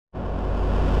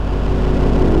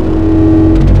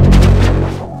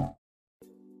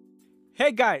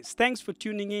Hey guys, thanks for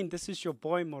tuning in. This is your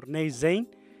boy Mornay Zain,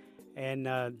 and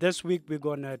this week we're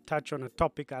gonna touch on a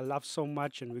topic I love so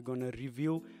much, and we're gonna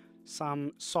review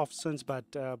some soft synths.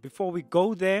 But before we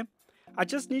go there, I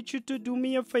just need you to do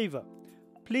me a favor.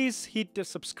 Please hit the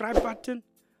subscribe button.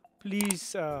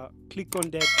 Please click on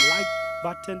that like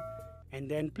button, and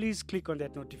then please click on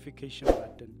that notification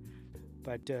button.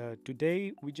 But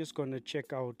today we're just gonna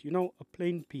check out, a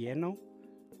plain piano.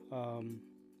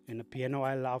 And the piano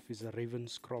I love is a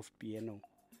Ravenscroft piano.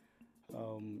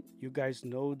 You guys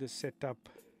know the setup.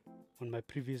 On my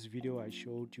previous video I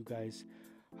showed you guys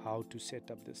how to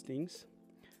set up these things,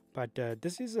 but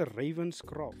this is a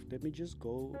Ravenscroft. Let me just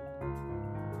go.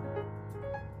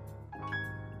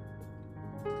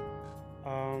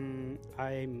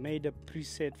 I made a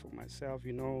preset for myself,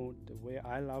 the way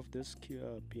I love this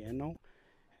piano.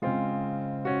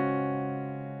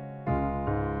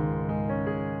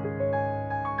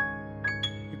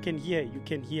 You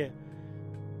can hear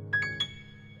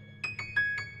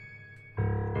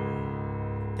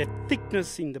that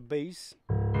thickness in the bass.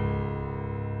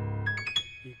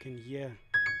 You can hear.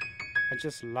 I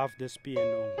just love this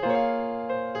piano.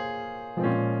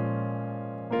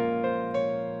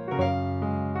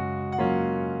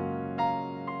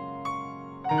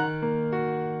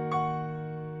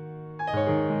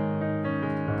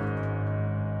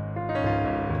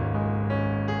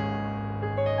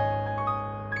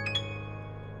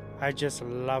 I just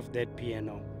love that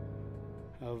piano.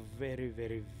 A very,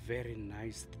 very, very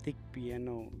nice, thick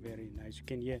piano. Very nice. You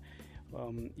can hear.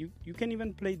 You can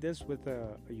even play this with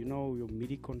your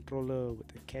MIDI controller,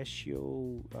 with a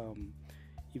Casio,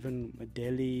 even a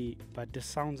Deli. But the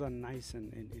sounds are nice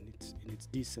and it's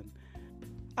decent.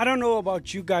 I don't know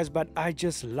about you guys, but I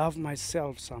just love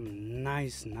myself some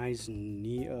nice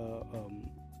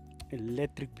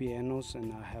electric pianos,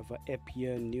 and I have an app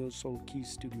here, Neo Soul Key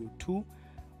Studio 2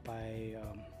 by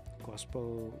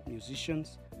gospel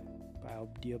musicians, by our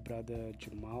dear brother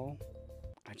Jamal.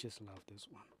 I just love this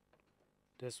one.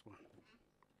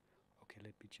 Okay,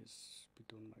 let me just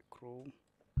put on my Chrome.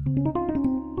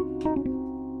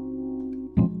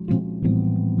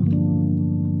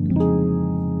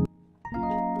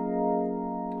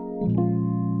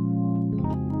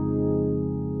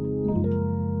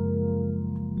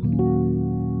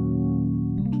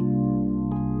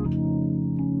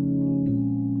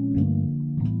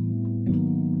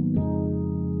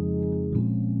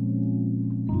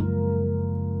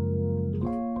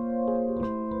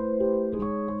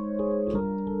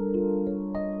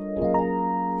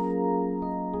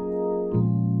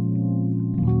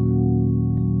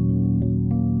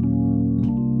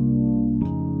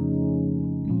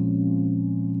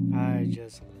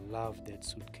 Love that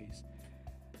suitcase.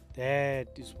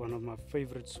 That is one of my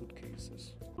favorite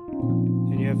suitcases.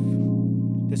 Then you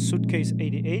have the suitcase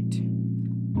 88.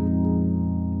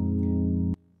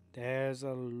 There's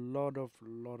a lot of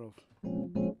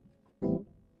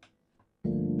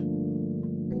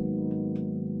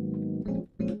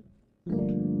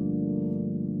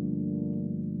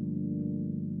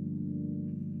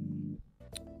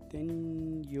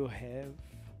then you have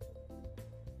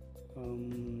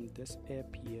this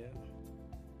app here,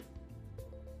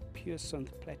 Pure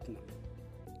Synth Platinum.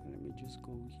 Let me just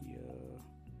go here,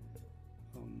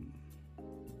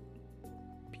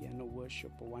 Piano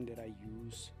Worship, one that I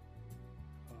use.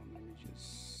 Let me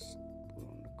just put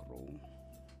on the Chrome.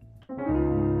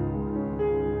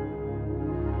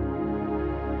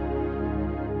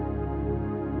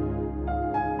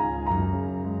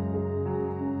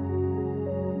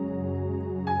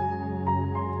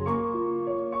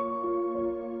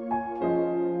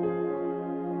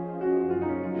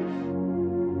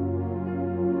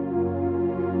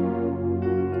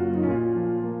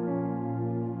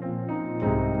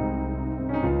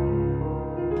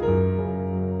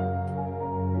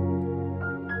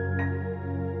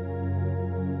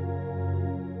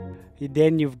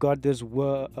 Then you've got this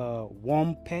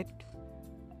warm pad,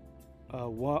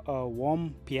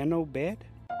 warm piano bed.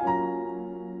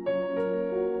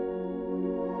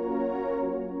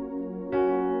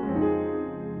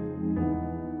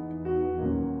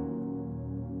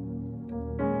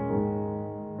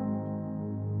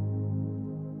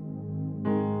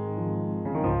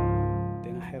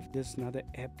 Then I have this another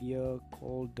app here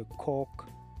called the Korg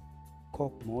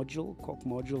Module. Korg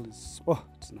Module is,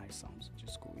 it's nice sounds.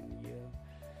 Just go in here.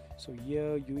 So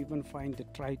here you even find the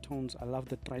tritones. I love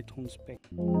the tritone spec.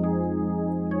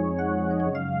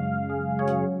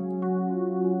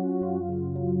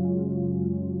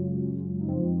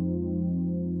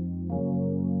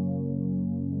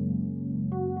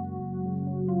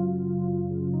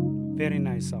 Very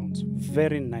nice sounds.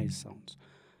 Very nice sounds.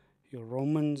 Your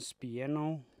Romans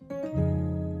piano.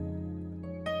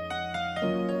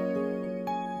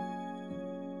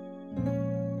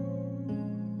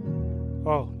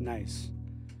 Oh, nice.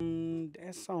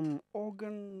 There's some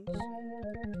organs.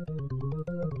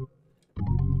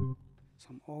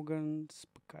 Some organs,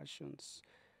 percussions,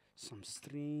 some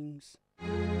strings.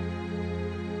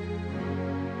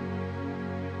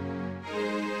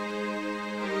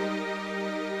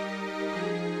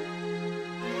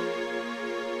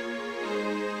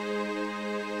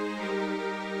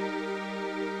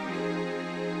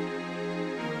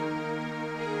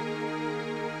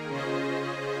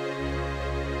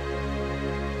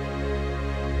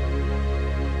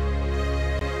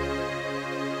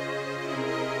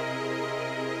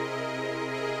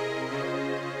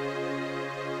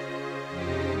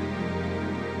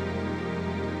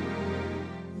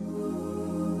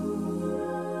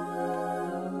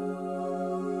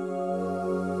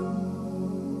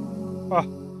 Oh,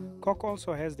 Korg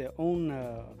also has their own.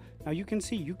 Now you can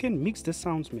see, you can mix the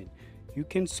sounds, man. You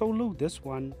can solo this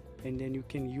one, and then you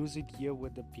can use it here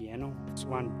with the piano. This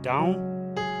one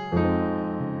down,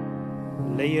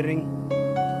 layering.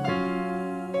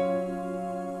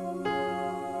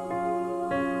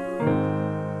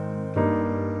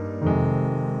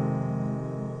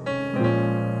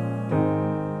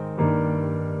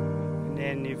 And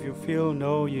then if you feel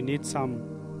no, you need some.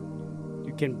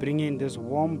 You can bring in this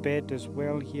warm bed as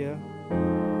well here.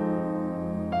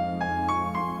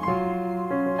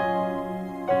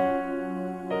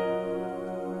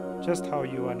 Just how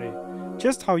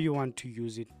you want to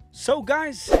use it. So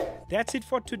guys, that's it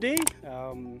for today. I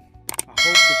hope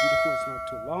the video was not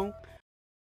too long.